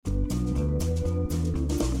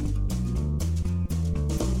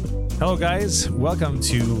Hello, guys. Welcome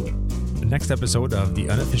to the next episode of the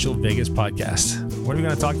Unofficial Vegas Podcast. What are we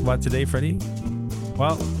going to talk about today, Freddie?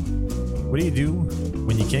 Well, what do you do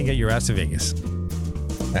when you can't get your ass to Vegas?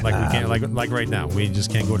 Like we can't, like right now, we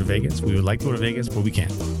just can't go to Vegas. We would like to go to Vegas, but we can't.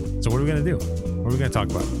 So what are we going to do? What are we going to talk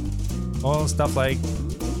about? Well, stuff like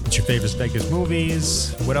what's your favorite Vegas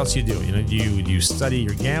movies? What else you do? You know, do you study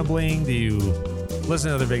your gambling? Do you listen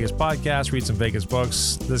to other Vegas podcasts? Read some Vegas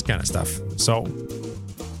books? This kind of stuff. So,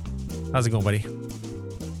 how's it going, buddy?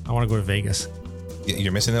 I want to go to Vegas.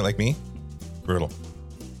 You're missing it like me? Brutal.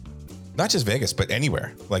 Not just Vegas, but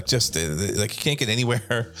anywhere. Like just like you can't get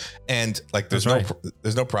anywhere, and like there's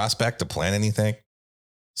no prospect to plan anything.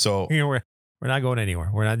 So you know, we're not going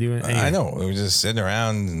anywhere. We're not doing anything. I know. We're just sitting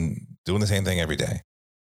around and doing the same thing every day.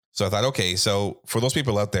 So I thought, okay, so for those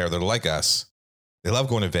people out there that are like us, they love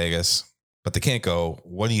going to Vegas, but they can't go.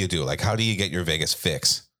 What do you do? Like, how do you get your Vegas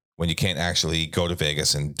fix when you can't actually go to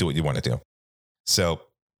Vegas and do what you want to do? So,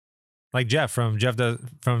 like Jeff from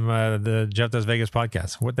the Jeff Does Vegas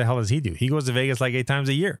podcast. What the hell does he do? He goes to Vegas like 8 times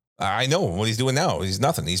a year. I know what he's doing now. He's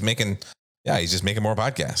nothing. He's just making more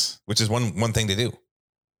podcasts, which is one thing to do.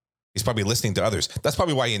 He's probably listening to others. That's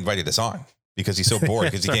probably why he invited us on, because he's so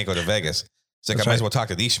bored because he can't go to Vegas. It's like, I might as well talk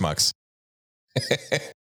to these schmucks.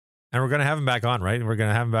 And we're going to have him back on, right? We're going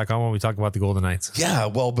to have him back on when we talk about the Golden Knights. Yeah.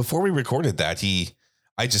 Well, before we recorded that,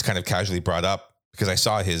 I just kind of casually brought up, because I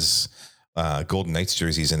saw his Golden Knights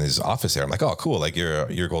jerseys in his office there. I'm like, oh, cool. Like you're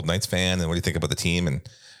a Golden Knights fan. And what do you think about the team? And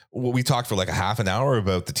we talked for like a half an hour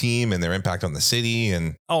about the team and their impact on the city.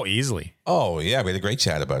 And easily. Oh yeah. We had a great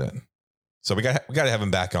chat about it. So we got to have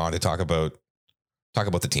him back on to talk about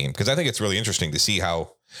the team. Cause I think it's really interesting to see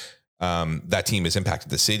how that team has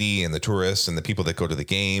impacted the city and the tourists and the people that go to the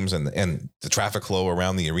games and the traffic flow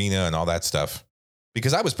around the arena and all that stuff.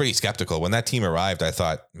 Because I was pretty skeptical when that team arrived. I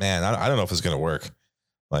thought, man, I don't know if it's going to work.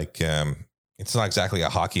 Like, it's not exactly a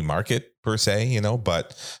hockey market per se, you know,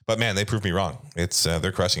 but man, they proved me wrong. It's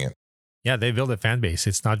they're crushing it. Yeah, they build a fan base.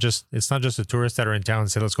 It's not just the tourists that are in town and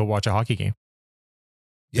say, let's go watch a hockey game.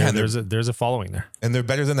 Yeah, there's a following there, and they're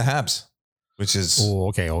better than the Habs, which is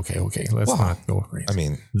okay. Let's not go. I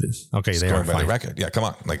mean, okay, they are by the record. Yeah, come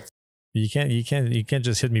on, like you can't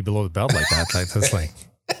just hit me below the belt like that. Like that's like.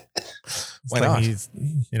 Why not?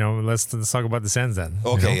 Let's talk about the Sens then.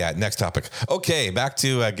 Okay, yeah. Next topic. Okay, back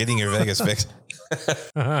to getting your Vegas fix.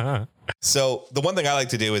 So the one thing I like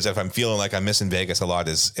to do is, if I'm feeling like I'm missing Vegas a lot,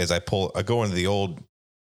 is I go into the old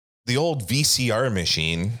VCR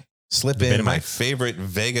machine, slip in my favorite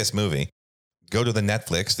Vegas movie, go to the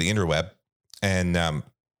Netflix, the interweb, and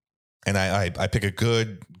I pick a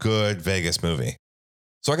good Vegas movie.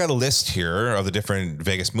 So I got a list here of the different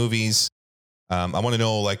Vegas movies. I want to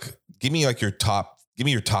know, like, give me your top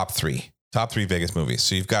 3 Vegas movies.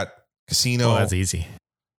 So you've got Casino. Oh, that's easy.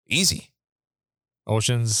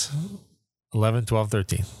 Oceans 11, 12,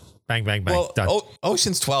 13. Bang, bang, bang. Well, done.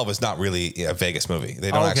 Oceans 12 is not really a Vegas movie. They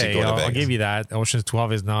don't actually go to Vegas. I'll give you that. Oceans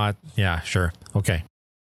 12 is not. Yeah, sure. Okay.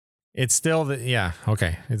 It's still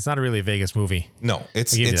okay. It's not really a Vegas movie. No,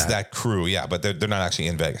 it's that crew. Yeah, but they're not actually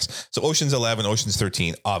in Vegas. So Oceans 11, Oceans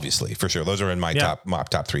 13, obviously, for sure. Those are in my top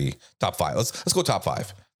 3, top 5. Let's go top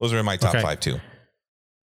 5. Those are in my top 5 too.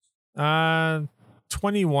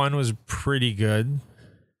 21 was pretty good.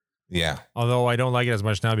 Yeah. Although I don't like it as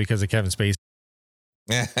much now because of Kevin Spacey.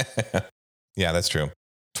 Yeah, that's true.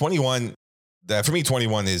 21. For me,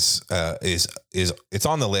 21 is it's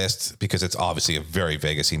on the list because it's obviously a very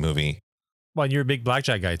Vegas-y movie. Well, and you're a big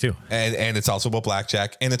blackjack guy too. And it's also about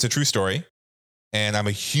blackjack, and it's a true story. And I'm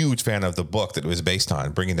a huge fan of the book that it was based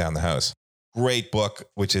on, Bringing Down the House. Great book,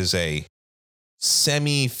 which is a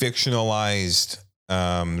semi-fictionalized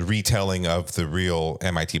retelling of the real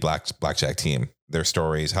MIT blackjack team, their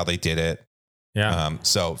stories, how they did it. Yeah.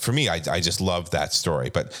 So for me, I just love that story,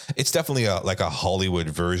 but it's definitely like a Hollywood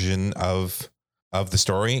version of the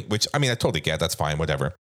story, which, I mean, I totally get. That's fine,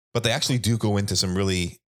 whatever. But they actually do go into some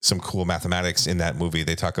cool mathematics in that movie.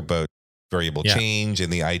 They talk about variable change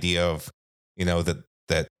and the idea of,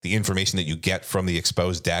 that the information that you get from the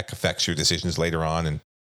exposed deck affects your decisions later on. And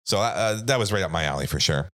so that was right up my alley for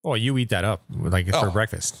sure. Oh, you eat that up for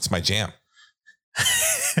breakfast. It's my jam.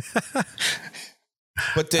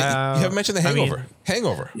 But you haven't mentioned The Hangover.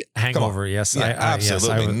 Hangover, yes. Yeah,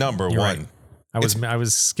 absolutely. Number one. Right. I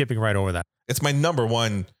was skipping right over that. It's my number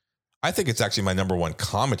one. I think it's actually my number one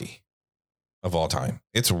comedy of all time.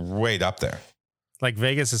 It's right up there. Like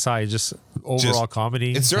Vegas aside, just overall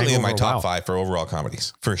comedy. It's certainly in my top 5 for overall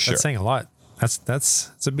comedies, for sure. That's saying a lot. That's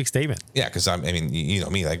a big statement. Yeah, because I mean, you know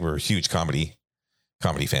me, like we're huge comedy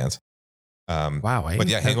fans. Wow. But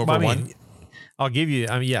yeah, Hangover 1. I'll give you.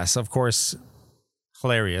 Yes, of course.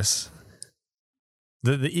 hilarious.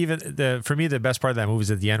 For me, the best part of that movie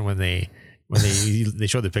is at the end when they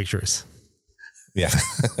show the pictures. Yeah,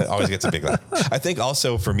 always gets a big laugh. I think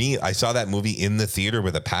also for me, I saw that movie in the theater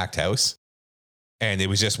with a packed house. And it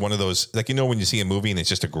was just one of those, like, when you see a movie and it's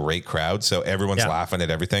just a great crowd. So everyone's laughing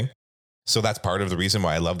at everything. So that's part of the reason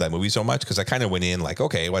why I love that movie so much. Because I kind of went in like,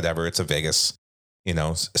 okay, whatever. It's a Vegas,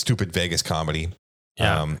 stupid Vegas comedy.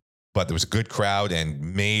 Yeah. But there was a good crowd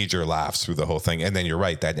and major laughs through the whole thing. And then you're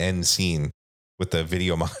right. That end scene with the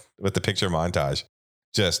with the picture montage,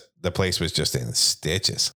 just the place was just in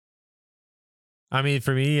stitches. I mean,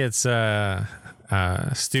 for me, it's Stu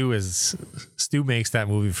makes that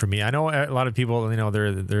movie for me. I know a lot of people,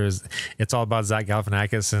 there's it's all about Zach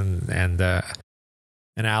Galifianakis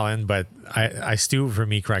and Alan, but Stu for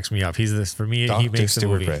me cracks me up. He makes the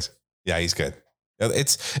movie. Price. Yeah, he's good.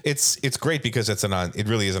 It's great because it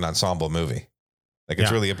really is an ensemble movie. Like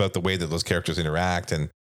it's really about the way that those characters interact and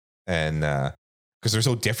because they're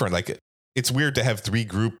so different. Like it's weird to have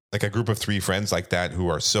a group of three friends like that who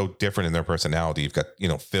are so different in their personality. You've got,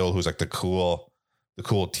 Phil, who's like the cool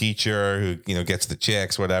teacher who, gets the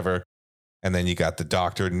chicks, whatever. And then you got the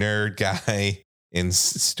doctor nerd guy in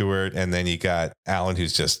Stewart. And then you got Alan,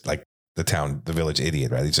 who's just like the village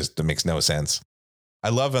idiot, right? It makes no sense.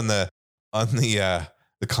 I love on the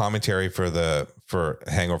commentary for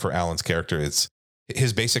Hangover, Alan's character, it's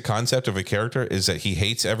his basic concept of a character is that he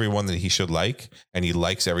hates everyone that he should like, and he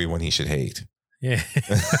likes everyone he should hate. Yeah.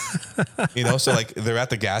 So like they're at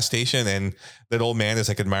the gas station and that old man is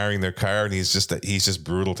like admiring their car and he's just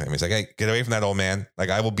brutal to him. He's like, hey, get away from that old man. Like,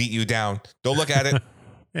 I will beat you down. Don't look at it.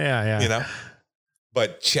 Yeah.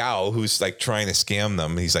 But Chow, who's like trying to scam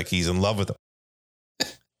them, he's in love with them.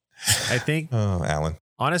 I think. Oh, Alan.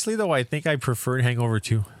 Honestly, though, I think I preferred Hangover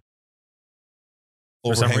 2.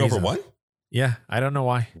 Over Hangover 1? Yeah, I don't know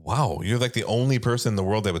why. Wow, you're like the only person in the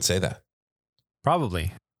world that would say that.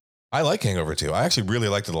 Probably. I like Hangover 2. I actually really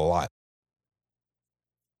liked it a lot.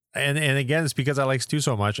 And again, it's because I like Stu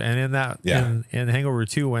so much. And in Hangover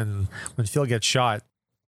 2, when Phil gets shot,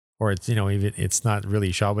 or it's even it's not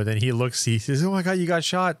really shot, but then he says, "Oh my God, you got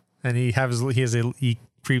shot!" And he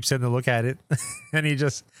creeps in to look at it, and he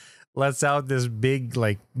just lets out this big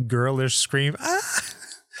like girlish scream. Ah!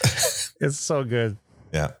 It's so good.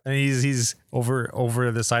 Yeah. And he's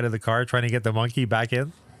over the side of the car trying to get the monkey back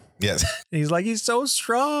in. Yes. And he's like, he's so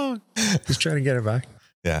strong. He's trying to get it back.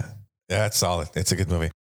 Yeah. Yeah, it's solid. It's a good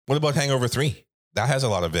movie. What about Hangover 3? That has a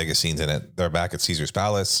lot of Vegas scenes in it. They're back at Caesar's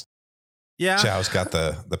Palace. Yeah. Chow's got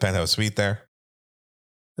the penthouse suite there.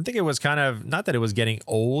 I think it was kind of, not that it was getting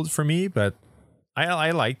old for me, but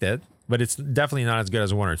I liked it. But it's definitely not as good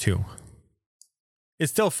as 1 or 2.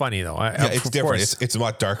 It's still funny though. It's different. It's a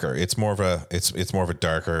lot darker. It's more of a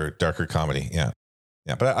darker comedy. Yeah.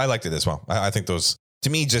 Yeah. But I liked it as well. I think to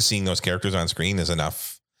me, just seeing those characters on screen is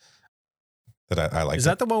enough that I like. Is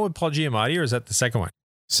that the one with Paul Giamatti or is that the second one?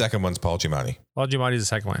 Second one's Paul Giamatti. Paul Giamatti is the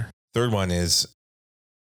second one. Third one is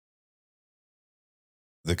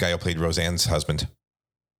the guy who played Roseanne's husband.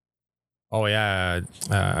 Oh yeah.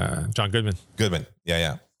 John Goodman.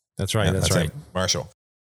 Yeah. That's right. That's right. Him. Marshall.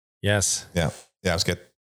 Yes. Yeah. Yeah, it was good.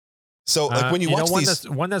 So like when you watch these,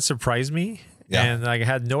 one that surprised me and I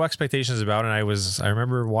had no expectations about it. I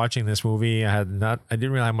remember watching this movie. I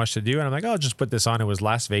didn't really have much to do. And I'm like, oh, I'll just put this on. It was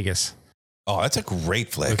Las Vegas. Oh, that's a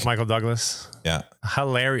great flick. With Michael Douglas. Yeah.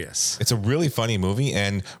 Hilarious. It's a really funny movie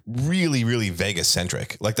and really, really Vegas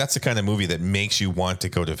centric. Like that's the kind of movie that makes you want to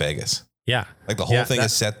go to Vegas. Yeah. Like the whole thing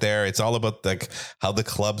is set there. It's all about like how the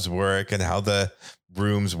clubs work and how the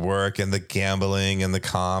rooms work and the gambling and the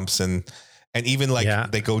comps and even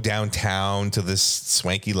like they go downtown to this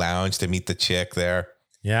swanky lounge to meet the chick there.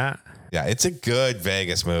 Yeah. Yeah. It's a good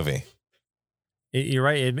Vegas movie. You're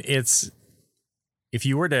right. It's, if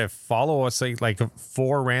you were to follow us, like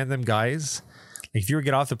 4 random guys, like if you were to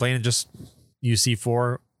get off the plane and just, you see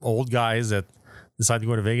 4 old guys that decide to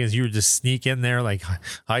go to Vegas, you would just sneak in there, like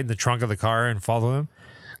hide in the trunk of the car and follow them.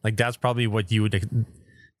 Like that's probably what you would,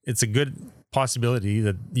 it's a good possibility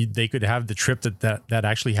that they could have the trip that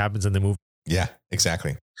actually happens in the movie. Yeah,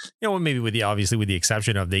 exactly. Maybe with the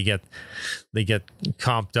exception of they get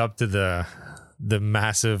comped up to the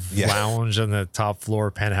massive lounge on the top floor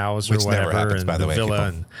penthouse which or whatever, never happens, and by the way, villa,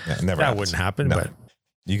 and never that happens. wouldn't happen. No. But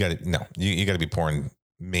you got to be pouring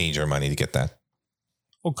major money to get that.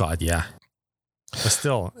 Oh God, yeah. But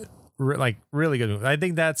still, like really good movie. I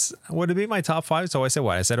think that's would it be my top 5. So I said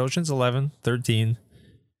what? I said Ocean's 11, 13,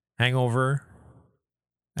 Hangover,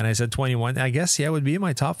 and I said 21. I guess it would be in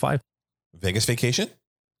my top 5. Vegas Vacation?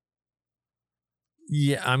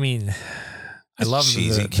 Yeah, I mean, I love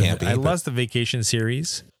cheesy, campy. I love the Vacation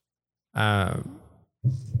series.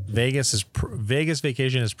 Vegas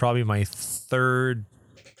Vacation is probably my third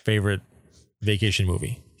favorite vacation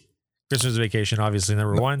movie. Christmas Vacation, obviously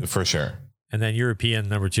number one for sure, and then European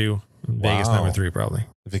number two, Vegas number three, probably.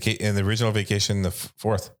 And the original Vacation, the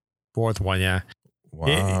fourth one, yeah.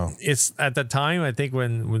 Wow. It's at the time, I think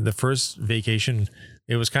when the first Vacation,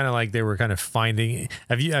 it was kind of like they were kind of finding.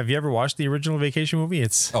 Have you ever watched the original Vacation movie?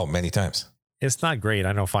 Many times. It's not great.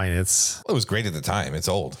 I don't find it was great at the time. It's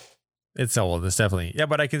old. It's old. It's definitely, yeah.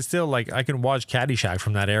 But I can still I can watch Caddyshack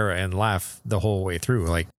from that era and laugh the whole way through.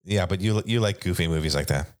 Like, yeah, but you like goofy movies like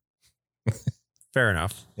that. Fair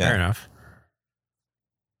enough. Yeah. Fair enough.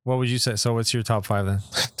 What would you say? So what's your top five then?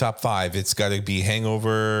 Top five. It's got to be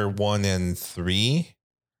Hangover 1 and 3.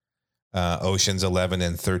 Ocean's 11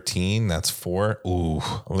 and 13. That's 4. Ooh,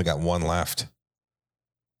 only got one left.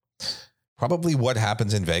 Probably What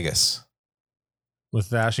Happens in Vegas.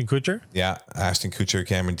 With Ashton Kutcher? Yeah, Ashton Kutcher,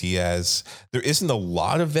 Cameron Diaz. There isn't a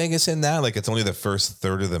lot of Vegas in that. Like, it's only the first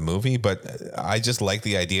third of the movie, but I just like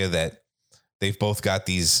the idea that they've both got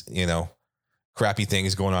these, crappy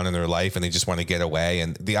things going on in their life and they just want to get away.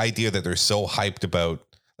 And the idea that they're so hyped about,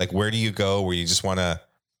 like, where do you go where you just want to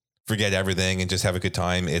forget everything and just have a good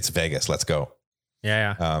time? It's Vegas. Let's go.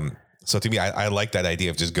 Yeah. So to me, I like that idea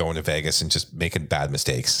of just going to Vegas and just making bad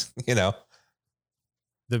mistakes, The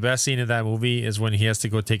best scene of that movie is when he has to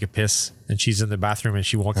go take a piss and she's in the bathroom and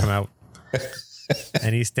she won't come out.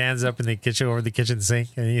 And he stands up in the kitchen over the kitchen sink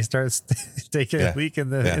and he starts taking a leak in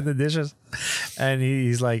the dishes. And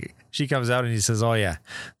he's like, she comes out and he says, "Oh yeah,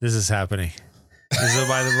 this is happening." He says, "Oh,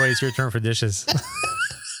 by the way, it's your turn for dishes."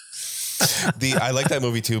 I like that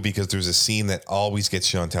movie too because there's a scene that always gets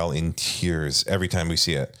Chantal in tears every time we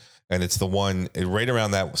see it. And it's the one right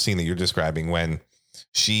around that scene that you're describing when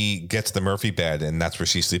she gets the Murphy bed and that's where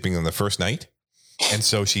she's sleeping on the first night. And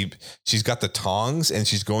so she's got the tongs and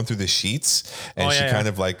she's going through the sheets and she kind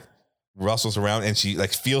of like rustles around and she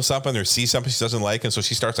like feels something or sees something she doesn't like. And so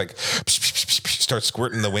she starts like, starts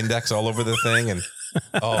squirting the Windex all over the thing. And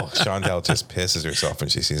Chantal just pisses herself when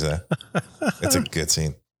she sees that. It's a good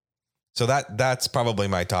scene. So that's probably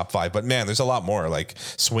my top five, but man, there's a lot more. Like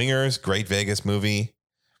Swingers, great Vegas movie.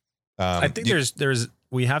 I think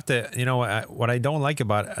we have to, what I don't like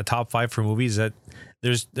about a top five for movies is that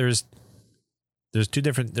there's two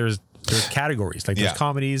different, there's categories, like there's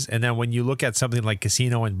comedies. And then when you look at something like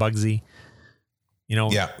Casino and Bugsy,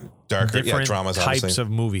 darker, different dramas, types obviously. of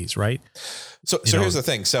movies, right? So here's the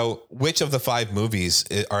thing. So which of the five movies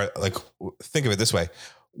are like, think of it this way.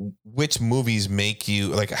 Which movies make you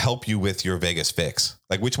like help you with your Vegas fix?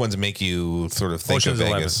 Like which ones make you sort of think Ocean's of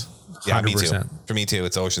Vegas? 11, yeah, me too. For me too.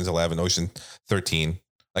 It's Ocean's 11, Ocean 13.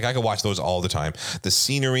 Like I could watch those all the time. The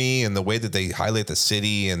scenery and the way that they highlight the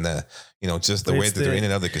city and the, just the way that they're in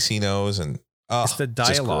and out of the casinos and it's the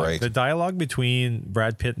dialogue. The dialogue between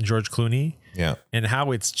Brad Pitt and George Clooney. Yeah. And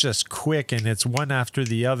how it's just quick and it's one after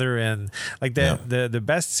the other. And like the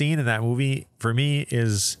best scene in that movie for me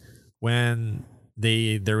is when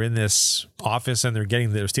they're in this office and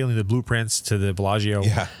they're stealing the blueprints to the Bellagio.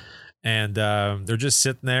 Yeah. And they're just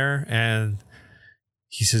sitting there and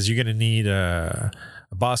he says, "You're going to need a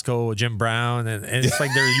Bosco, Jim Brown." And it's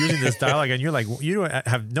like they're using this dialogue and you're like, you don't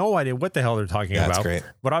have no idea what the hell they're talking about. That's great.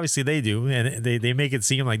 But obviously they do. And they make it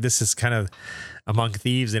seem like this is kind of among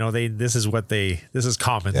thieves. This is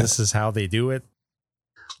common. Yeah. This is how they do it.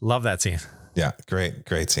 Love that scene. Yeah.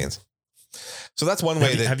 Great scenes. So that's one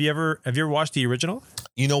way. Have you ever watched the original?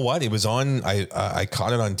 You know what? It was on. I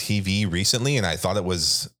caught it on TV recently, and I thought it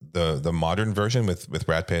was the modern version with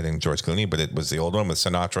Brad Pitt and George Clooney, but it was the old one with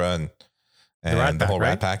Sinatra and the whole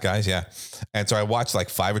Rat Pack guys. Yeah. And so I watched like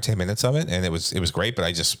 5 or 10 minutes of it, and it was great, but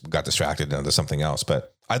I just got distracted into something else.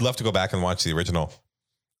 But I'd love to go back and watch the original,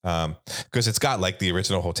 because it's got like the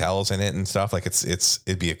original hotels in it and stuff. Like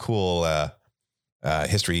it'd be a cool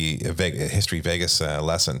history Vegas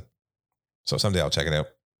lesson. So someday I'll check it out.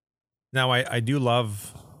 Now I do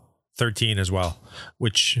love 13 as well,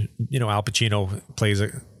 which, Al Pacino plays a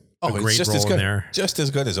great role in there. Just as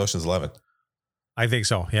good as Ocean's 11. I think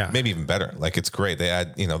so. Yeah. Maybe even better. Like it's great. They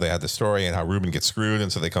had the story and how Ruben gets screwed.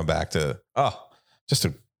 And so they come back to, just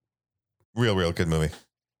a real good movie.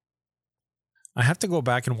 I have to go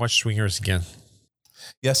back and watch Swingers again.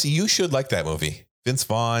 Yeah. See, you should like that movie. Vince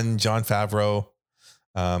Vaughn, Jon Favreau.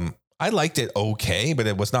 I liked it okay, but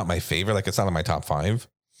it was not my favorite. Like it's not in my top 5,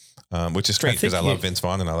 which is strange because I love Vince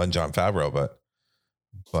Vaughn and I love Jon Favreau, but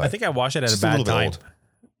I think I watched it at a bad time.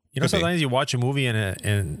 Sometimes you watch a movie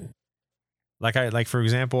and like for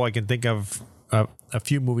example, I can think of a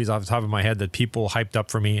few movies off the top of my head that people hyped up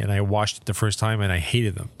for me and I watched it the first time and I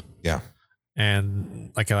hated them. Yeah.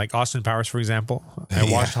 And like Austin Powers, for example,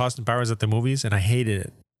 I watched Austin Powers at the movies and I hated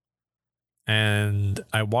it. And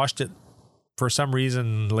I watched it for some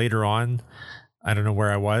reason later on. I don't know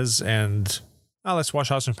where I was, and let's watch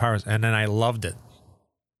Austin Powers, and then I loved it.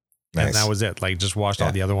 Nice. And that was it. Like, just watched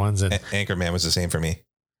all the other ones. And Anchorman was the same for me.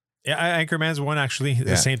 Yeah, Anchorman's one actually.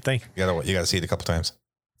 The same thing. You gotta see it a couple times.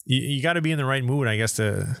 You got to be in the right mood, I guess,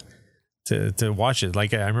 to watch it.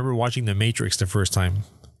 Like, I remember watching The Matrix the first time.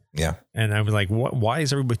 Yeah. And I was like, what? Why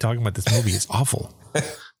is everybody talking about this movie? It's awful.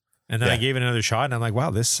 And then I gave it another shot, and I'm like, wow,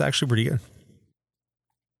 this is actually pretty good.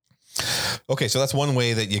 Okay, so that's one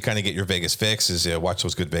way that you kind of get your Vegas fix is watch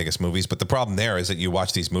those good Vegas movies. But the problem there is that you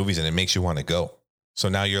watch these movies and it makes you want to go. So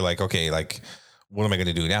now you're like, okay, like, what am I going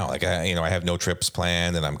to do now? Like, I have no trips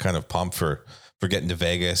planned, and I'm kind of pumped for getting to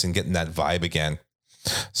Vegas and getting that vibe again.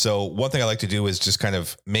 So one thing I like to do is just kind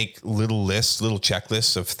of make little lists, little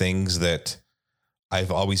checklists of things that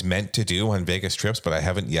I've always meant to do on Vegas trips, but I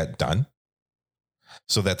haven't yet done.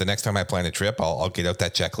 So that the next time I plan a trip, I'll get out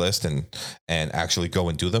that checklist and actually go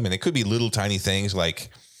and do them. And it could be little tiny things like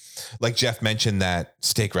Jeff mentioned, that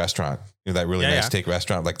steak restaurant, that really nice steak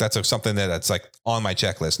restaurant. Like, that's something that's like on my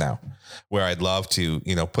checklist now, where I'd love to,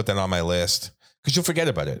 put that on my list, because you'll forget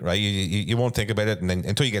about it, right? You won't think about it, and then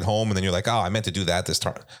until you get home, and then you're like, oh, I meant to do that this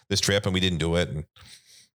trip, and we didn't do it.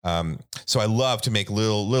 And so I love to make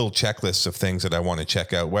little checklists of things that I want to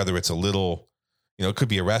check out, whether it's a little. It could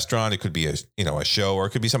be a restaurant, it could be a show, or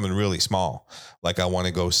it could be something really small. Like, I want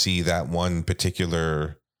to go see that one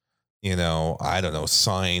particular, I don't know,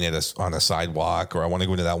 sign on a sidewalk, or I want to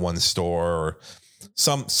go into that one store, or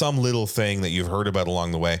some little thing that you've heard about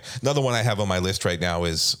along the way. Another one I have on my list right now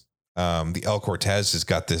is the El Cortez has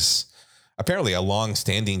got this, apparently a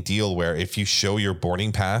long-standing deal where if you show your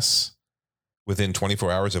boarding pass within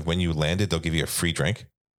 24 hours of when you landed, they'll give you a free drink.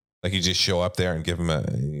 Like, you just show up there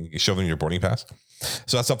and show them your boarding pass.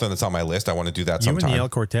 So that's something that's on my list. I want to do that sometime. You and the El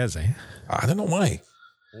Cortez, eh? I don't know why.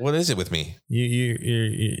 What is it with me?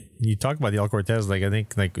 You talk about the El Cortez, like, I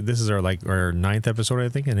think like this is our ninth episode, I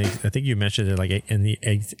think, and I think you mentioned it like in the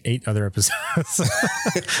eight other episodes.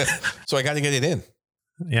 So I got to get it in.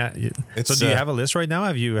 Yeah. So do you have a list right now?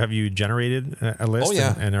 Have you generated a list? Oh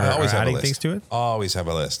yeah, and are adding things to it? Always have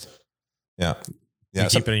a list. Yeah. Yeah, you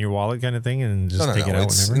keep it in your wallet kind of thing and just take it out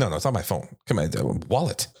whenever? No, it's on my phone. Come on,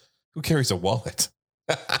 wallet. Who carries a wallet?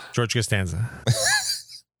 George Costanza.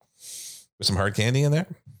 With some hard candy in there?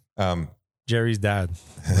 Jerry's dad.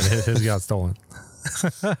 His got stolen.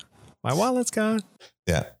 My wallet's gone.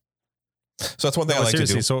 Yeah. So that's one thing I like to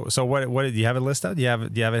do. So what do you have a list out? Do you have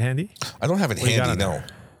it handy? I don't have it handy, no.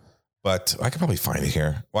 But I could probably find it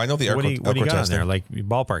here. Well, I know the El Cortez. What do you got on there? Like,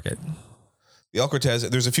 ballpark it. The El Cortez,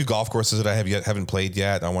 there's a few golf courses that I haven't played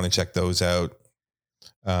yet. I want to check those out.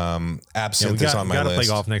 Absinthe is on my list. We got to play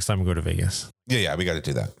golf next time we go to Vegas. Yeah, we got to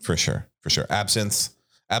do that for sure. Absinthe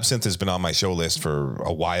has been on my show list for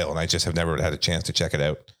a while, and I just have never had a chance to check it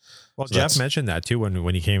out. Well, so Jeff mentioned that too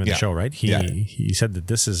when he came in the show, right? He said that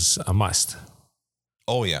this is a must.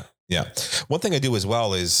 Oh yeah. One thing I do as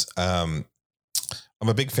well is I'm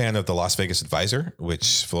a big fan of the Las Vegas Advisor,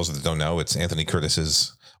 which, for those that don't know, it's Anthony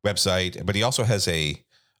Curtis's website, but he also has a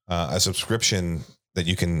subscription that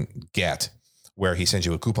you can get where he sends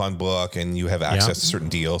you a coupon book and you have access to certain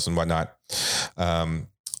deals and whatnot.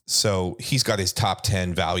 So he's got his top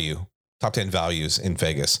 10 values in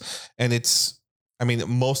Vegas. And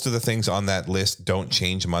most of the things on that list don't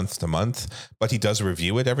change month to month, but he does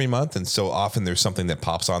review it every month. And so often there's something that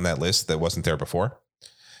pops on that list that wasn't there before.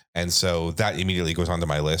 And so that immediately goes onto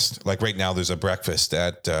my list. Like right now, there's a breakfast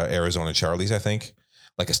at Arizona Charlie's, I think,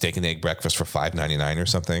 like a steak and egg breakfast for $5.99 or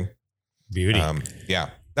something. Beauty. Yeah.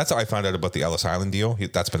 That's how I found out about the Ellis Island deal.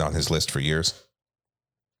 That's been on his list for years.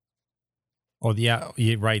 Oh, yeah.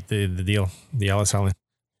 Right. The deal, the Ellis Island,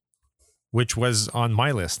 which was on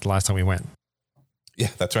my list last time we went. Yeah,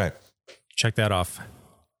 that's right. Check that off.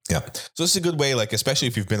 Yeah. So this is a good way, like, especially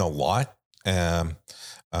if you've been a lot,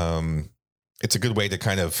 it's a good way to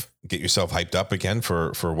kind of get yourself hyped up again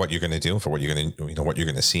for what you're going to do, for what you're going to, what you're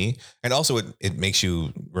going to see. And also it makes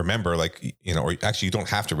you remember, like, or actually you don't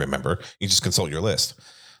have to remember, you just consult your list.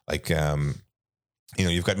 Like, you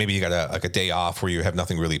got a day off where you have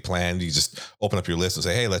nothing really planned. You just open up your list and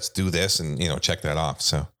say, hey, let's do this. And, check that off.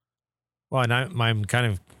 So. Well, and I'm kind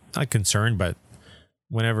of not concerned, but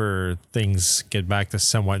whenever things get back to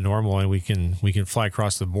somewhat normal and we can fly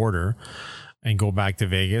across the border and go back to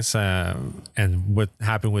Vegas, and what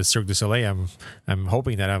happened with Cirque du Soleil, I'm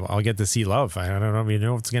hoping that I'll get to see Love. I don't even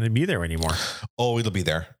know if it's going to be there anymore. Oh, it'll be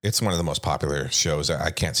there. It's one of the most popular shows. I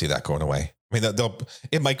can't see that going away. I mean,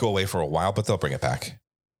 it might go away for a while, but they'll bring it back. I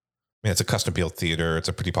mean, it's a custom built theater. It's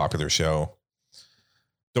a pretty popular show.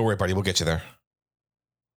 Don't worry, buddy. We'll get you there.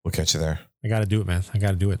 We'll get you there. I got to do it, man. I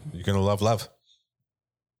got to do it. You're going to love.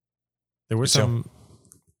 There was some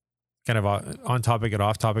kind of on topic and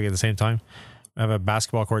off topic at the same time. I have a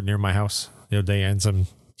basketball court near my house the other day, and some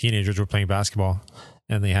teenagers were playing basketball,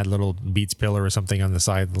 and they had a little Beats pillar or something on the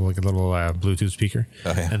side, like a little Bluetooth speaker.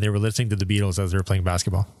 Oh, yeah. And they were listening to the Beatles as they were playing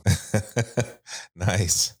basketball.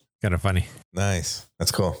 Nice. Kind of funny. Nice.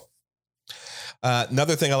 That's cool.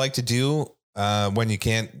 Another thing I like to do when you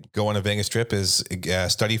can't go on a Vegas trip is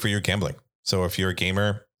study for your gambling. So if you're a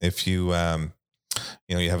gamer, if you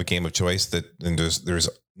you have a game of choice and there's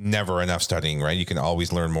never enough studying, right? You can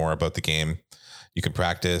always learn more about the game. You can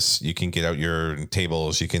practice, you can get out your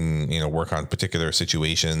tables, you can, work on particular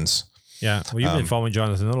situations. Yeah. Well, you've been following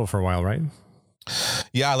Jonathan Little for a while, right?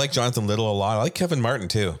 Yeah. I like Jonathan Little a lot. I like Kevin Martin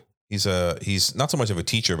too. He's not so much of a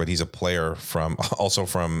teacher, but he's a player also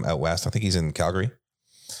from out West. I think he's in Calgary.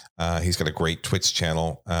 He's got a great Twitch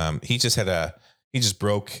channel. He just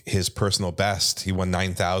broke his personal best. He won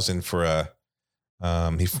 9,000 for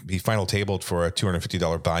he final tabled for a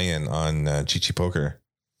 $250 buy-in on GG Poker.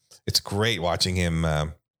 It's great watching him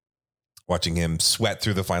sweat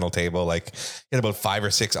through the final table. Like he had about 5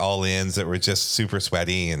 or 6 all-ins that were just super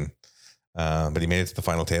sweaty, and but he made it to the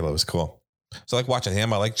final table. It was cool. So I like watching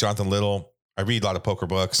him. I like Jonathan Little. I read a lot of poker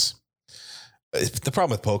books. The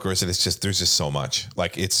problem with poker is that there's just so much.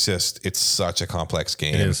 Like it's such a complex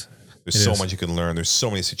game. It is. There's so much you can learn. There's so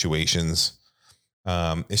many situations.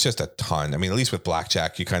 It's just a ton. I mean, at least with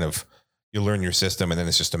blackjack, you learn your system and then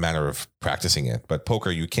it's just a matter of practicing it. But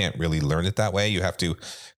poker, you can't really learn it that way. You have to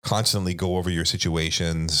constantly go over your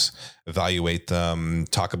situations, evaluate them,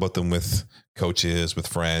 talk about them with coaches, with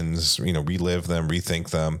friends, relive them, rethink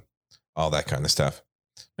them, all that kind of stuff.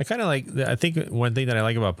 I think one thing that I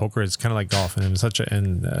like about poker is kind of like golf, and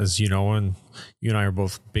and as you know, and you and I are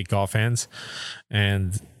both big golf fans,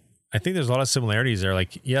 and I think there's a lot of similarities there.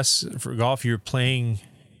 Like, yes, for golf, you're playing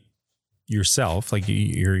yourself, like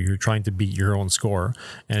you're trying to beat your own score,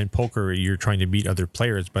 and in poker, you're trying to beat other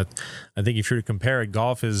players. But I think if you're to compare it,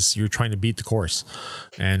 golf is you're trying to beat the course,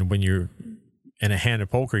 and when you're in a hand of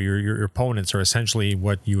poker, your opponents are essentially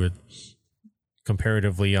what you would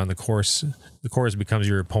comparatively on the course becomes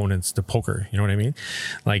your opponents to poker. You know what I mean?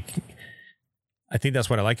 Like, I think that's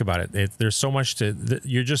what I like about it. There's so much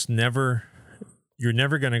you're never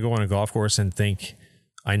going to go on a golf course and think,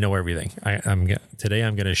 I know everything. Today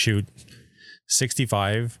I'm going to shoot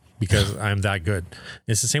 65 because I'm that good.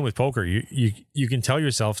 It's the same with poker. You can tell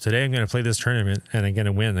yourself, today I'm going to play this tournament and I'm going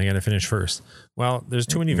to win. I'm going to finish first. Well, there's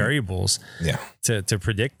too many variables to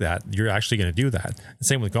predict that you're actually going to do that. The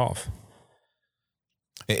same with golf.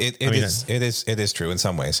 It is true in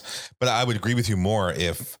some ways, but I would agree with you more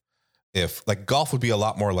if like golf would be a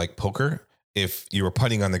lot more like poker if you were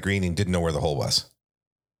putting on the green and didn't know where the hole was.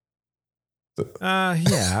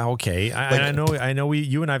 Yeah, okay. I know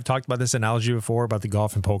you and I've talked about this analogy before about the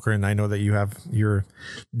golf and poker, and I know that you have your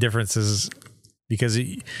differences because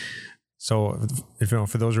for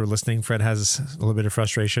those who are listening, Fred has a little bit of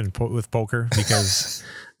frustration with poker because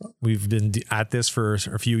we've been at this for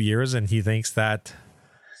a few years, and he thinks that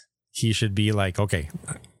he should be like, okay,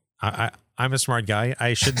 I'm a smart guy.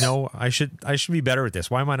 I should know. I should be better at this.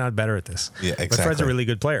 Why am I not better at this? Yeah, exactly. But Fred's a really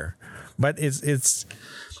good player. But it's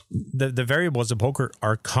the variables of poker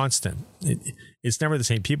are constant. It's never the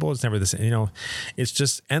same people. It's never the same. It's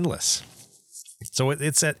just endless. So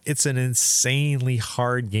it's an insanely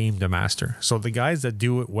hard game to master. So the guys that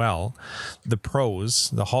do it well, the pros,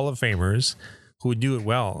 the Hall of Famers who do it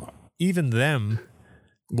well, even them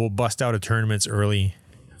will bust out of tournaments early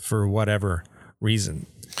for whatever reason,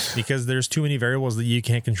 because there's too many variables that you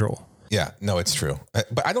can't control. Yeah, no, it's true.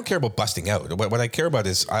 But I don't care about busting out. What I care about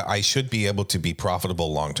is I should be able to be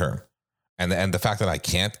profitable long term. And the fact that I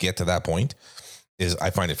can't get to that point is, I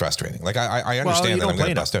find it frustrating. Like I understand that I'm going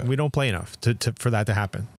to bust out. We don't play enough for that to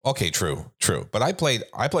happen. Okay, true. But I play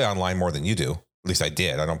online more than you do. At least I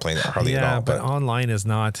did. I don't play hardly at all. Yeah, but online is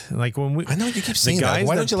not like when we. I know you keep saying the guys that.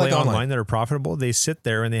 Why don't you play like online that are profitable? They sit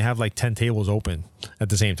there and they have like 10 tables open at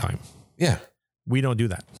the same time. Yeah, we don't do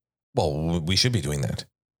that. Well, we should be doing that.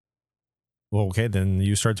 Well, okay, then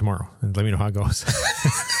you start tomorrow and let me know how it goes.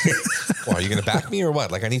 Well, are you going to back me or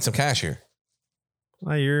what? Like, I need some cash here.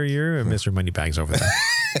 Well, you're a Mr. Moneybags over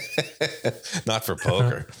there. Not for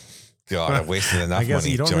poker. God, I've wasted enough money. I guess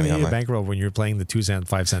you don't really need a bankroll when you're playing the 2 cent,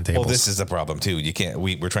 5 cent tables. Well, this is the problem too. You can't.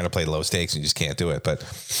 We're trying to play low stakes, and you just can't do it.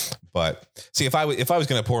 But see, if I was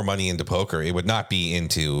going to pour money into poker, it would not be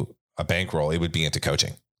into a bankroll. It would be into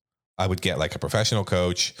coaching. I would get like a professional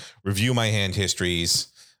coach, review my hand histories,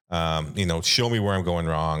 show me where I'm going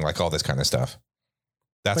wrong, like all this kind of stuff.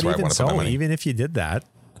 That's where I want to put my money. Even if you did that,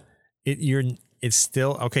 it's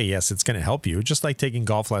still okay. Yes, it's going to help you. Just like taking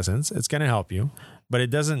golf lessons, it's going to help you, but it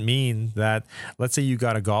doesn't mean that, let's say you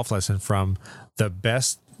got a golf lesson from the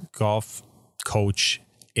best golf coach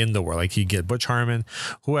in the world. Like you get Butch Harmon,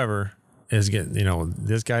 whoever is getting,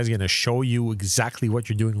 this guy's going to show you exactly what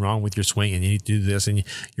you're doing wrong with your swing. And you need to do this. And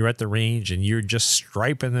you're at the range and you're just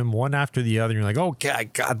striping them one after the other. And you're like, okay, I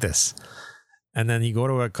got this. And then you go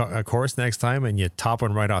to a course next time and you top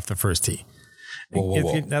one right off the first tee.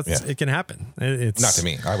 Whoa. It can happen. It's not to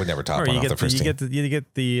me. I would never top one off the first tee. You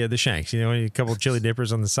get the shanks, a couple of chili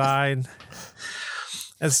dippers on the side.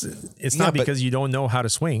 It's not because you don't know how to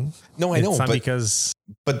swing. No, I know. It's not because.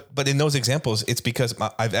 But in those examples, it's because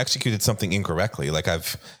I've executed something incorrectly.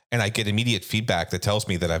 And I get immediate feedback that tells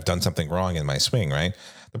me that I've done something wrong in my swing. Right.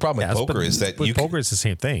 The problem with poker is that poker is the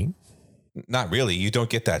same thing. Not really. You don't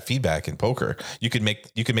get that feedback in poker. You could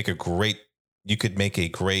make a great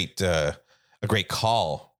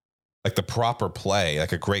call, like the proper play,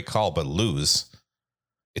 like a great call, but lose.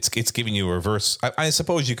 It's giving you a reverse. I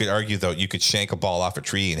suppose you could argue though, you could shank a ball off a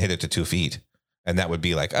tree and hit it to 2 feet. And that would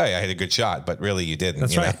be like, oh, yeah, I hit a good shot, but really you didn't.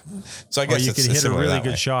 That's right. So I guess you could hit a really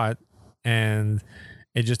good shot and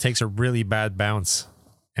it just takes a really bad bounce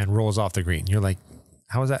and rolls off the green. You're like,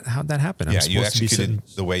 how'd that happen? Yeah, you executed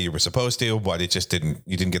the way you were supposed to, but it just you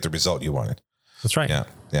didn't get the result you wanted. That's right.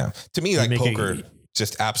 Yeah. To me, like poker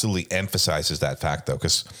just absolutely emphasizes that fact though.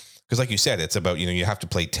 Cause like you said, it's about, you have to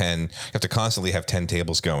play 10, you have to constantly have 10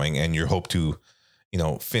 tables going and you hope to,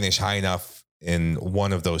 finish high enough in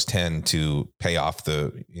one of those 10 to pay off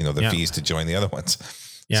the fees to join the other ones.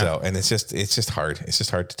 Yeah. So, and it's just hard. It's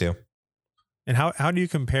just hard to do. And how do you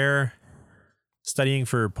compare studying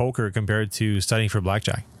for poker compared to studying for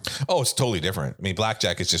blackjack? Oh, it's totally different. I mean,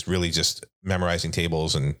 blackjack is just really just memorizing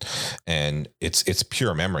tables and it's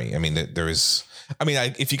pure memory. I mean,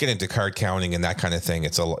 if you get into card counting and that kind of thing,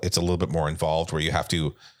 it's a little bit more involved where you have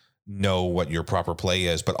to know what your proper play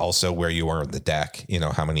is, but also where you are in the deck,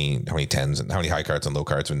 how many tens and how many high cards and low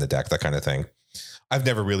cards are in the deck, that kind of thing. I've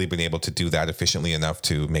never really been able to do that efficiently enough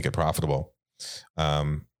to make it profitable.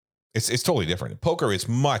 It's totally different. Poker is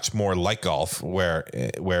much more like golf where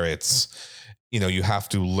it's, you have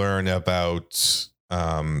to learn about,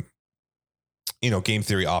 game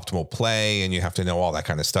theory, optimal play, and you have to know all that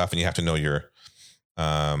kind of stuff. And you have to know your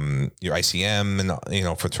ICM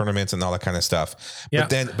and, for tournaments and all that kind of stuff. Yeah.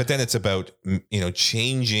 But then it's about,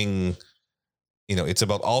 changing, it's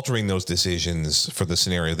about altering those decisions for the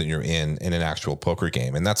scenario that you're in an actual poker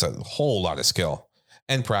game. And that's a whole lot of skill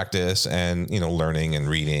and practice and, learning and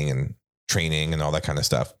reading and training and all that kind of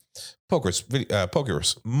stuff. Poker's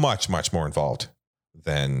much, much more involved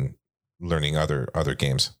than learning other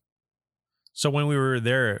games. So when we were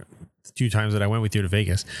there the 2 times that I went with you to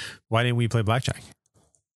Vegas, why didn't we play blackjack?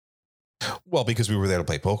 Well, because we were there to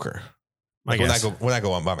play poker. When I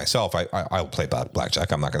go on by myself, I'll play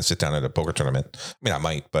blackjack. I'm not going to sit down at a poker tournament. I mean, I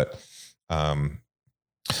might, but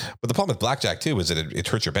the problem with blackjack too is that it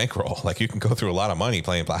hurts your bankroll. Like you can go through a lot of money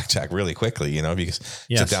playing blackjack really quickly. If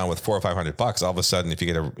you sit down with $400 or $500, all of a sudden, if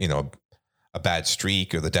you get a bad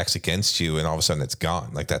streak or the deck's against you, and all of a sudden it's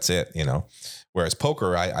gone. Like that's it. Whereas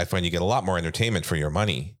poker, I find you get a lot more entertainment for your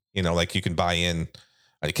money. Like you can buy in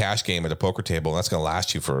a cash game at a poker table, and that's going to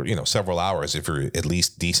last you for several hours if you're at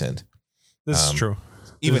least decent. This is true.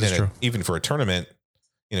 Even for a tournament,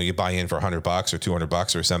 you buy in for $100 or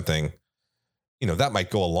 $200 or something. That might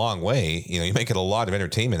go a long way. You might get a lot of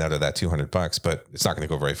entertainment out of that $200, but it's not going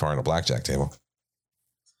to go very far on a blackjack table.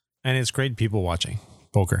 And it's great people watching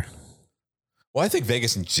poker. Well, I think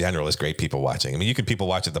Vegas in general is great people watching. I mean, you can people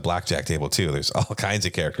watch at the blackjack table too. There's all kinds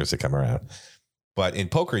of characters that come around. But in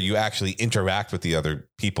poker, you actually interact with the other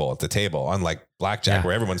people at the table, unlike blackjack,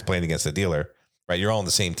 where everyone's playing against the dealer, right? You're all on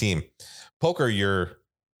the same team. Poker, you're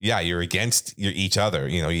against each other.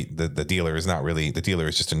 The dealer is not really, the dealer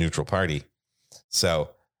is just a neutral party. So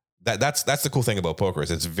that's the cool thing about poker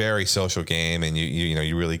is it's a very social game, and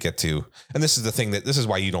you really get to, and this is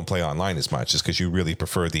why you don't play online as much, is because you really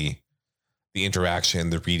prefer the interaction,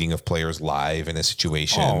 the reading of players live in a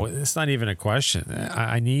situation. Oh, it's not even a question.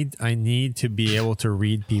 I need to be able to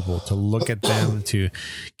read people, to look at them, to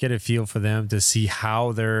get a feel for them, to see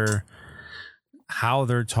how they're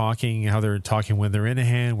talking when they're in a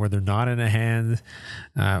hand, where they're not in a hand,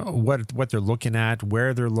 what they're looking at,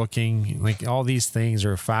 where they're looking. Like all these things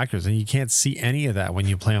are factors, and you can't see any of that when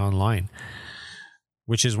you play online.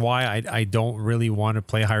 Which is why I don't really want to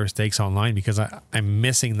play higher stakes online, because I'm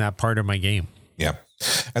missing that part of my game. Yeah.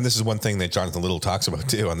 And this is one thing that Jonathan Little talks about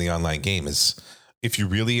too on the online game is if you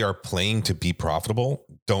really are playing to be profitable,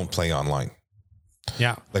 don't play online.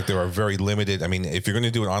 Yeah. Like there are very limited. I mean, if you're going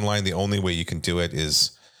to do it online, the only way you can do it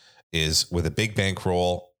is is with a big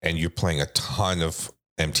bankroll and you're playing a ton of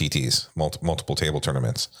MTTs, multiple table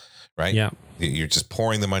tournaments, right? Yeah. You're just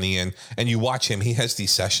pouring the money in and you watch him. He has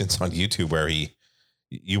these sessions on YouTube where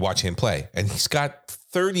you watch him play and he's got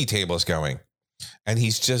 30 tables going and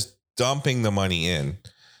he's just dumping the money in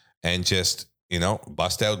and just,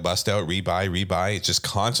 bust out, rebuy. It's just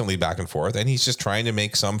constantly back and forth. And he's just trying to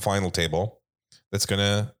make some final table that's going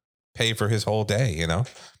to pay for his whole day.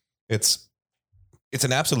 It's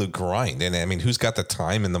an absolute grind. And I mean, who's got the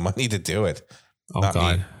time and the money to do it? Oh, Not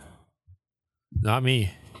God. me. Not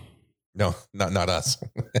me. No, not us.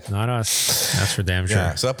 Not us. That's for damn sure.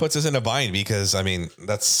 Yeah, so that puts us in a bind because I mean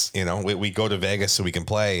that's we go to Vegas so we can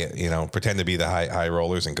play, pretend to be the high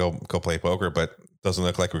rollers and go play poker, but doesn't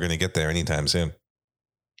look like we're going to get there anytime soon.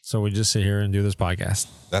 So we just sit here and do this podcast.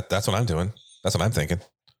 That's what I'm doing. That's what I'm thinking.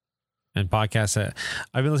 And podcasts.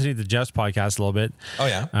 I've been listening to Jeff's podcast a little bit. Oh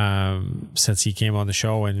yeah. Since he came on the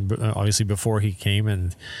show, and obviously before he came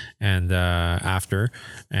and after,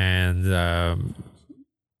 and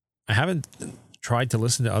I haven't tried to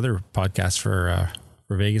listen to other podcasts for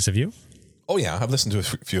Vegas. Have you? Oh yeah, I've listened to a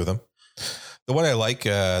few of them. The one I like,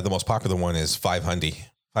 the most popular one is 500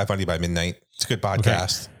 by Midnight. It's a good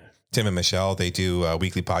podcast. Okay. Tim and Michelle, they do a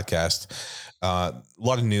weekly podcast. A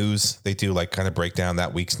lot of news. They do like kind of break down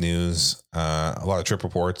that week's news. A lot of trip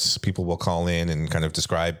reports. People will call in and kind of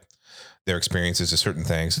describe their experiences of certain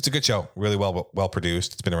things. It's a good show. Really well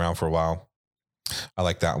produced. It's been around for a while. I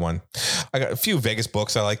like that one. I got a few Vegas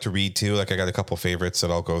books I like to read too. Like I got a couple favorites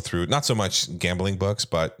that I'll go through. Not so much gambling books,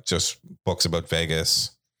 but just books about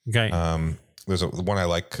Vegas. Okay. There's one I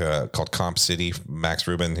like called Comp City, Max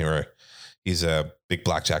Rubin. He's a big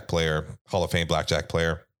blackjack player, Hall of Fame blackjack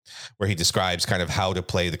player, where he describes kind of how to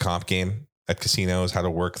play the comp game at casinos, how to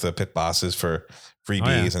work the pit bosses for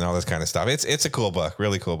freebies and all this kind of stuff. It's a cool book,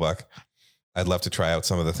 really cool book. I'd love to try out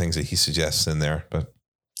some of the things that he suggests in there, but.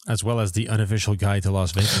 As well as the unofficial guide to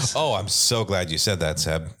Las Vegas. Oh, I'm so glad you said that,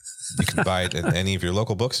 Seb. You can buy it at any of your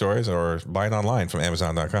local bookstores or buy it online from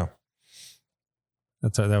Amazon.com.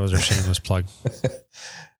 That was our shameless plug.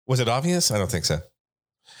 Was it obvious? I don't think so.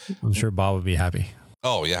 I'm sure Bob would be happy.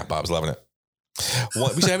 Oh, yeah. Bob's loving it.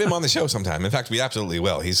 Well, we should have him on the show sometime. In fact, we absolutely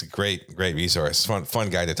will. He's a great resource. Fun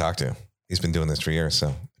guy to talk to. He's been doing this for years, so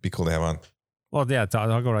it'd be cool to have on. Well, yeah.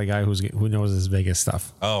 I'll go to a guy who knows his Vegas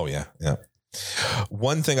stuff. Oh, yeah. Yeah.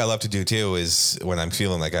 One thing I love to do too is when I'm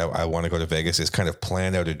feeling like I want to go to Vegas is kind of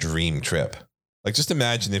plan out a dream trip. Like just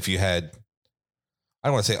imagine if you had, I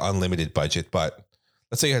don't want to say unlimited budget, but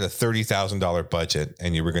let's say you had a $30,000 budget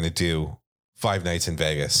and you were going to do 5 nights in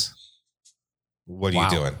Vegas. What are you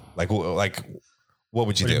doing? Like what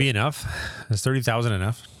would you do? Would it be enough? Is 30,000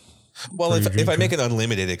 enough? Well, if I make it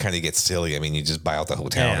unlimited, it kind of gets silly. I mean, you just buy out the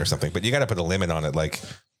hotel or something, but you got to put a limit on it. Like,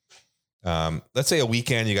 let's say a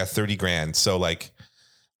weekend, you got 30 grand. So like,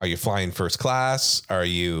 are you flying first class? Are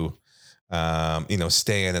you,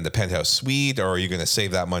 staying in the penthouse suite, or are you going to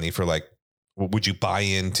save that money for like, would you buy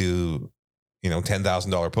into,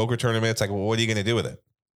 $10,000 poker tournaments? Like, what are you going to do with it?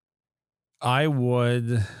 I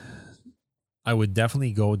would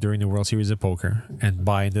definitely go during the World Series of Poker and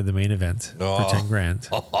buy into the main event for 10 grand.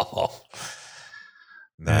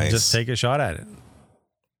 Nice. And just take a shot at it.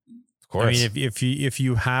 Of course. I mean, if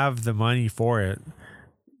you have the money for it,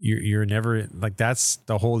 you're never like, that's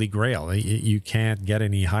the holy grail. You can't get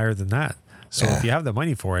any higher than that. So if you have the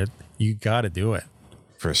money for it, you got to do it.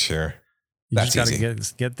 For sure. You just got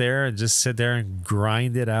to get there and just sit there and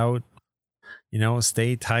grind it out.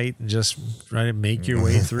 Stay tight and just try to make your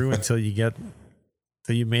way through until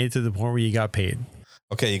you made it to the point where you got paid.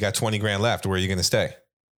 Okay, you got 20 grand left. Where are you going to stay?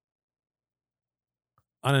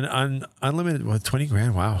 On an unlimited, 20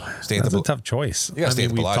 grand. Wow. That's a tough choice. You got to stay at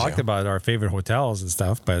the Bellagio. We talked about our favorite hotels and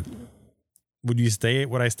stuff, but would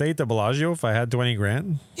I stay at the Bellagio if I had 20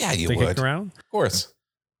 grand? Yeah, you would. Kick around? Of course.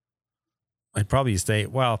 I'd probably stay.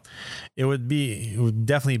 Well, it would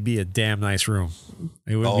definitely be a damn nice room.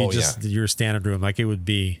 It would be just your standard room. Like it would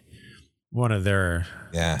be one of their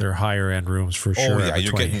higher end rooms for sure. Oh yeah,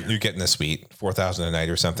 you're getting a suite, $4,000 a night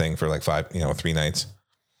or something for like 3 nights.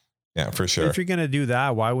 Yeah, for sure. If you're gonna do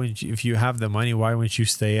that, why wouldn't you? If you have the money, why wouldn't you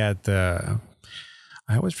stay at the?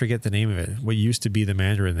 I always forget the name of it. What used to be the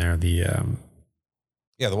Mandarin there? The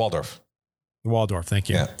Waldorf. The Waldorf. Thank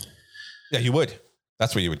you. Yeah, you would.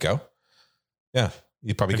 That's where you would go. Yeah,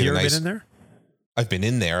 you'd probably get a nice. Have you ever been in there? I've been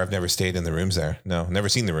in there. I've never stayed in the rooms there. No, never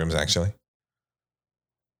seen the rooms actually.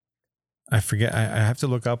 I forget. I have to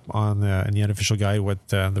look up in the unofficial guide what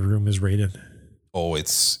the room is rated. Oh,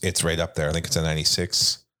 it's right up there. I think it's a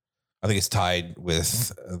 96. I think it's tied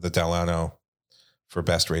with the Delano for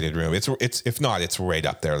best rated room. It's if not, it's right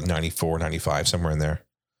up there, 94, 95, somewhere in there.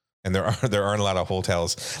 And there aren't a lot of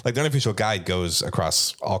hotels. Like the Unofficial Guide goes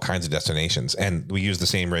across all kinds of destinations, and we use the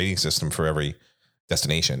same rating system for every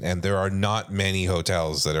destination. And there are not many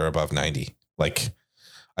hotels that are above 90. Like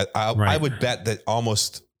I would bet that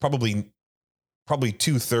almost probably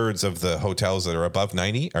 2/3 of the hotels that are above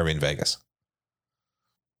 90 are in Vegas.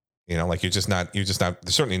 You know, like you're just not, there's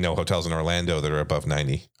certainly no hotels in Orlando that are above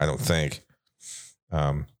 90. I don't think.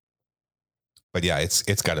 But yeah,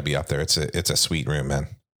 it's got to be up there. It's a sweet room, man.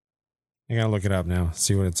 I got to look it up now.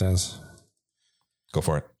 See what it says. Go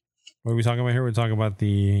for it. What are we talking about here? We're talking about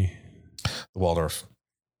the Waldorf.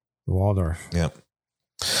 The Waldorf. Yeah.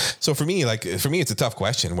 So for me, it's a tough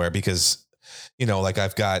question because, you know, like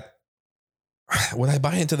would I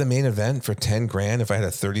buy into the main event for 10 grand if I had a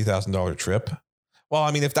 $30,000 trip? Well,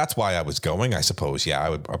 I mean, if that's why I was going, I suppose,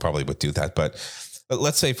 yeah, I probably would do that. But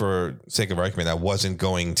let's say for sake of argument, I wasn't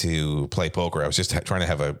going to play poker. I was just trying to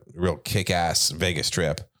have a real kick-ass Vegas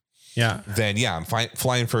trip. Yeah. Then, yeah, I'm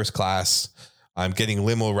flying first class. I'm getting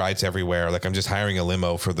limo rides everywhere. Like I'm just hiring a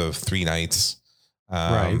limo for the 3 nights.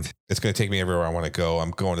 Right. It's going to take me everywhere I want to go.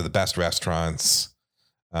 I'm going to the best restaurants.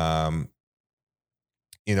 You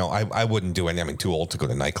know, I wouldn't do any, I'm too old to go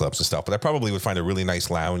to nightclubs and stuff, but I probably would find a really nice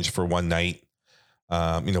lounge for one night,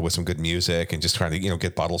 you know, with some good music and just trying to, you know,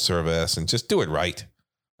 get bottle service and just do it right.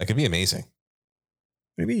 Like it'd be amazing.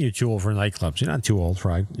 Maybe you're too old for nightclubs. You're not too old,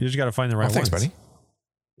 right? You just got to find the right ones. Thanks, buddy.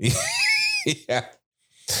 Yeah.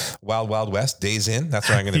 Wild, Wild West, Days Inn. That's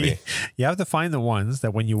where I'm going to be. You have to find the ones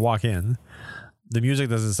that when you walk in, the music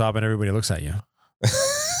doesn't stop and everybody looks at you.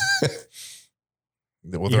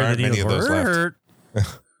 Well, there aren't many of those left.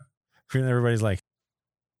 Everybody's like,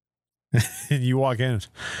 and you walk in.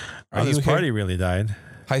 Oh, this party really died.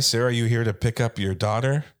 Hi, sir. Are you here to pick up your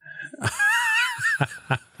daughter?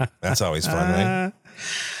 That's always fun, right?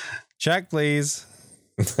 Check, please.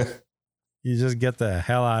 You just get the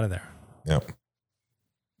hell out of there. Yep.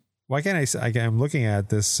 Why can't I'm looking at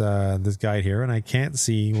this guide here and I can't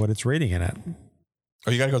see what it's rating it at.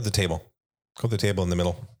 Oh, you got to go to the table. Go to the table in the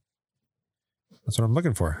middle. That's what I'm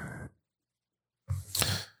looking for.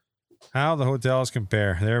 How the hotels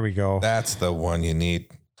compare. There we go. That's the one you need.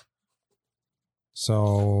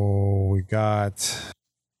 So we got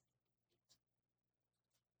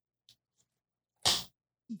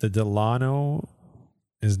the Delano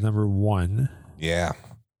is number 1. Yeah.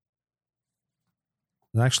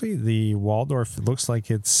 Actually, the Waldorf looks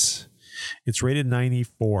like it's rated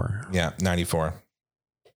 94. Yeah, 94.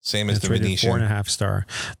 Same as the Venetian. 4.5 star.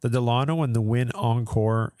 The Delano and the Wynn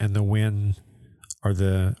Encore and the Wynn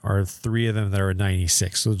are 3 of them that are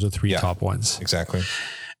 96. Those are the 3 top ones. Exactly.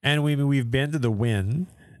 And we've been to the Wynn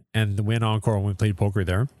and the Wynn Encore when we played poker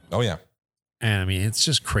there. Oh yeah. And I mean, it's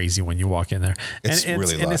just crazy when you walk in there. It's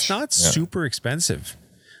really lush. And it's not super expensive.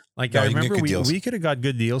 Like I remember we could have got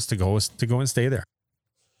good deals to go and stay there.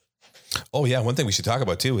 Oh yeah. One thing we should talk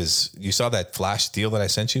about too is you saw that flash deal that I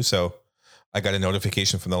sent you. So I got a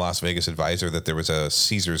notification from the Las Vegas Advisor that there was a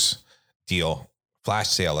Caesars deal, flash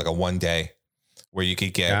sale, like a 1 day where you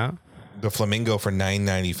could get the Flamingo for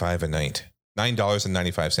 $9.95 a night,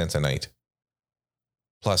 $9.95 a night,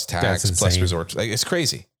 plus tax, plus resort. Like, it's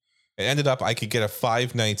crazy. It ended up, I could get a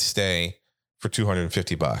 5-night stay for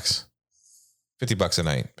 $250, $50 a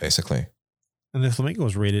night, basically. And the Flamingo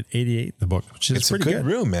was rated 88 in the book, which is pretty good. It's a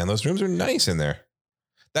good room, man. Those rooms are nice in there.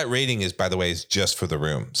 That rating is, by the way, is just for the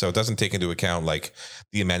room. So it doesn't take into account like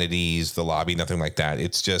the amenities, the lobby, nothing like that.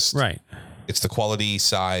 It's just, it's the quality,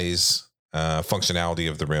 size, functionality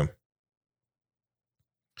of the room.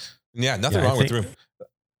 Yeah, nothing wrong with the room.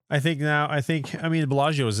 I mean,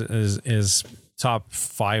 Bellagio is top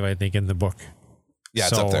 5, I think, in the book. Yeah,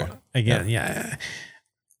 it's up there. Again,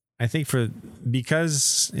 I think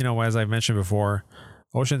because, you know, as I mentioned before,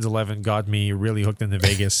 Ocean's 11 got me really hooked into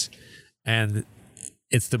Vegas, and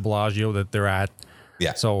it's the Bellagio that they're at.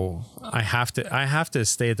 Yeah. So I have to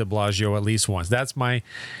stay at the Bellagio at least once. That's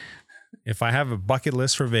if I have a bucket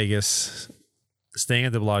list for Vegas, staying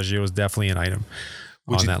at the Bellagio is definitely an item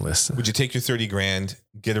on that list. Would you take your 30 grand,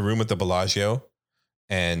 get a room at the Bellagio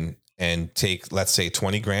and take, let's say,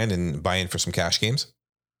 20 grand and buy in for some cash games?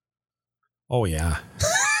 Oh yeah.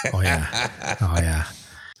 Oh yeah. Oh yeah.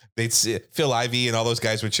 They'd see Phil Ivey and all those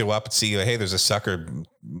guys would show up and see, hey, there's a sucker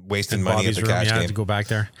wasting money at the cash game. To go back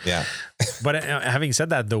there. Yeah. But having said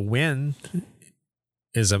that, the Wynn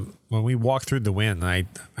is when we walked through the Wynn, I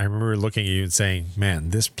remember looking at you and saying, man,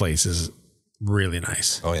 this place is really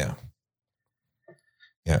nice. Oh yeah.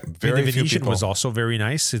 Yeah. Very the few Venetian people. was also very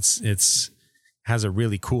nice. It's has a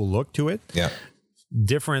really cool look to it. Yeah.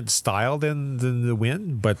 Different style than the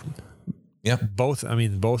Wynn, but yeah, all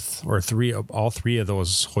 3 of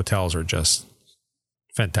those hotels are just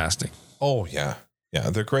fantastic. Oh, yeah. Yeah,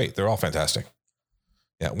 they're great. They're all fantastic.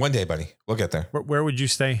 Yeah, one day, buddy. We'll get there. Where would you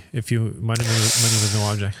stay if money was no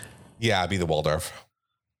object? Yeah, it'd be the Waldorf.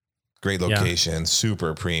 Great location,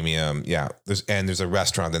 super premium. Yeah, there's a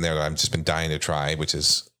restaurant in there that I've just been dying to try, which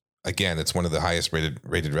is, again, it's one of the highest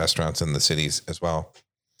rated restaurants in the cities as well.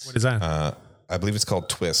 What is that? I believe it's called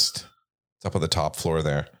Twist. It's up on the top floor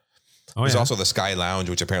there. Oh, There's also the Sky Lounge,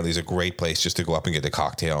 which apparently is a great place just to go up and get a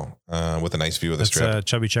cocktail with a nice view of the strip. That's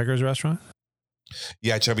Chubby Checker's restaurant?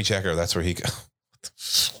 Yeah, Chubby Checker. That's where he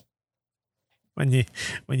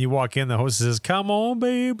When you walk in, the host says, "Come on,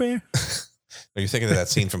 baby." Are you thinking of that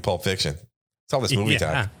scene from Pulp Fiction? It's all this movie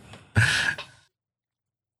talk.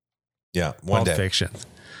 Yeah, one day. Pulp Fiction.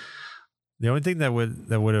 The only thing that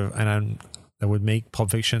would make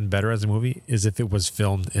Pulp Fiction better as a movie is if it was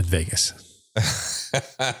filmed in Vegas.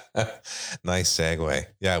 Nice segue.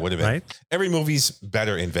 Yeah, it would have been. Right? Every movie's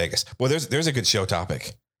better in Vegas. Well, there's a good show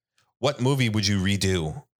topic. What movie would you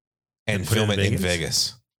redo and film it in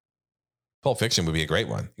Vegas? Pulp Fiction would be a great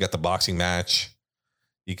one. You got the boxing match.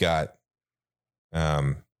 You got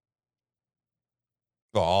I'm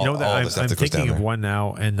thinking of one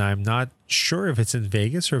now, and I'm not sure if it's in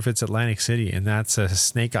Vegas or if it's Atlantic City, and that's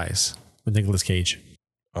Snake Eyes with Nicolas Cage.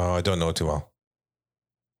 Oh, I don't know too well.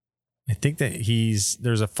 I think that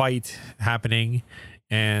there's a fight happening,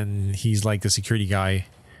 and he's like the security guy,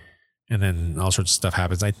 and then all sorts of stuff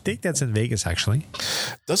happens. I think that's in Vegas, actually.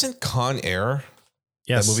 Doesn't Con Air?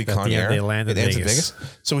 Yes, that movie Con Air. They land in Vegas.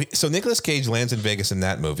 So Nicolas Cage lands in Vegas in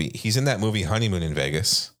that movie. He's in that movie Honeymoon in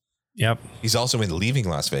Vegas. Yep. He's also in Leaving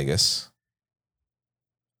Las Vegas.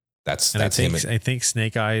 That's him. I think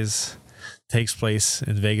Snake Eyes takes place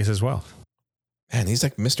in Vegas as well. Man, he's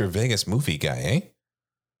like Mr. Vegas movie guy, eh?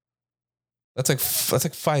 That's like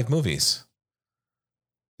 5 movies.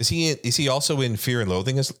 Is he also in Fear and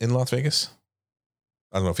Loathing in Las Vegas?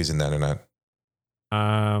 I don't know if he's in that or not.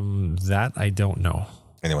 That I don't know.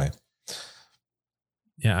 Anyway.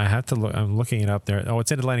 Yeah, I have to look. I'm looking it up there. Oh,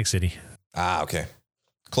 it's in Atlantic City. Ah, okay.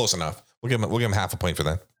 Close enough. We'll give him half a point for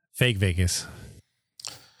that. Fake Vegas.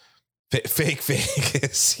 Fake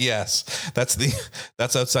Vegas. Yes. That's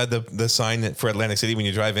outside the sign for Atlantic City when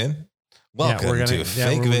you drive in. Welcome to Fake Vegas.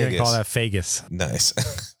 We're going to call that Vegas. Nice.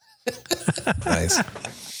 Nice.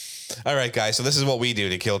 All right, guys. So this is what we do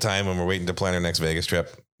to kill time when we're waiting to plan our next Vegas trip.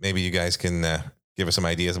 Maybe you guys can give us some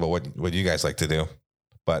ideas about what you guys like to do.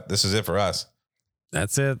 But this is it for us.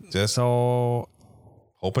 That's it. Just so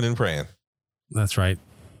hoping and praying. That's right.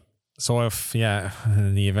 So in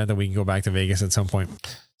the event that we can go back to Vegas at some point.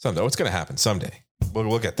 Someday. It's going to happen someday.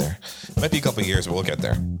 We'll get there. Might be a couple of years, but we'll get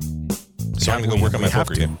there. So I'm going to go work on my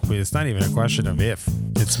poker game. It's not even a question of if.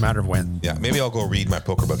 It's a matter of when. Yeah. Maybe I'll go read my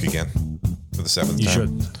poker book again for the 7th time. You should.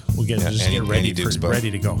 We'll get ready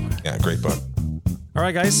to go. Yeah. Great book. All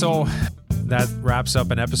right, guys. So that wraps up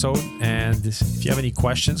an episode. And if you have any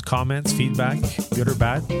questions, comments, feedback, good or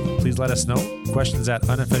bad, please let us know. Questions at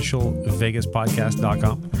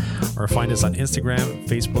unofficialvegaspodcast.com or find us on Instagram,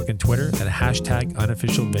 Facebook, and Twitter at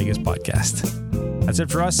 #unofficialvegaspodcast. That's it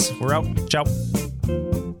for us. We're out. Ciao.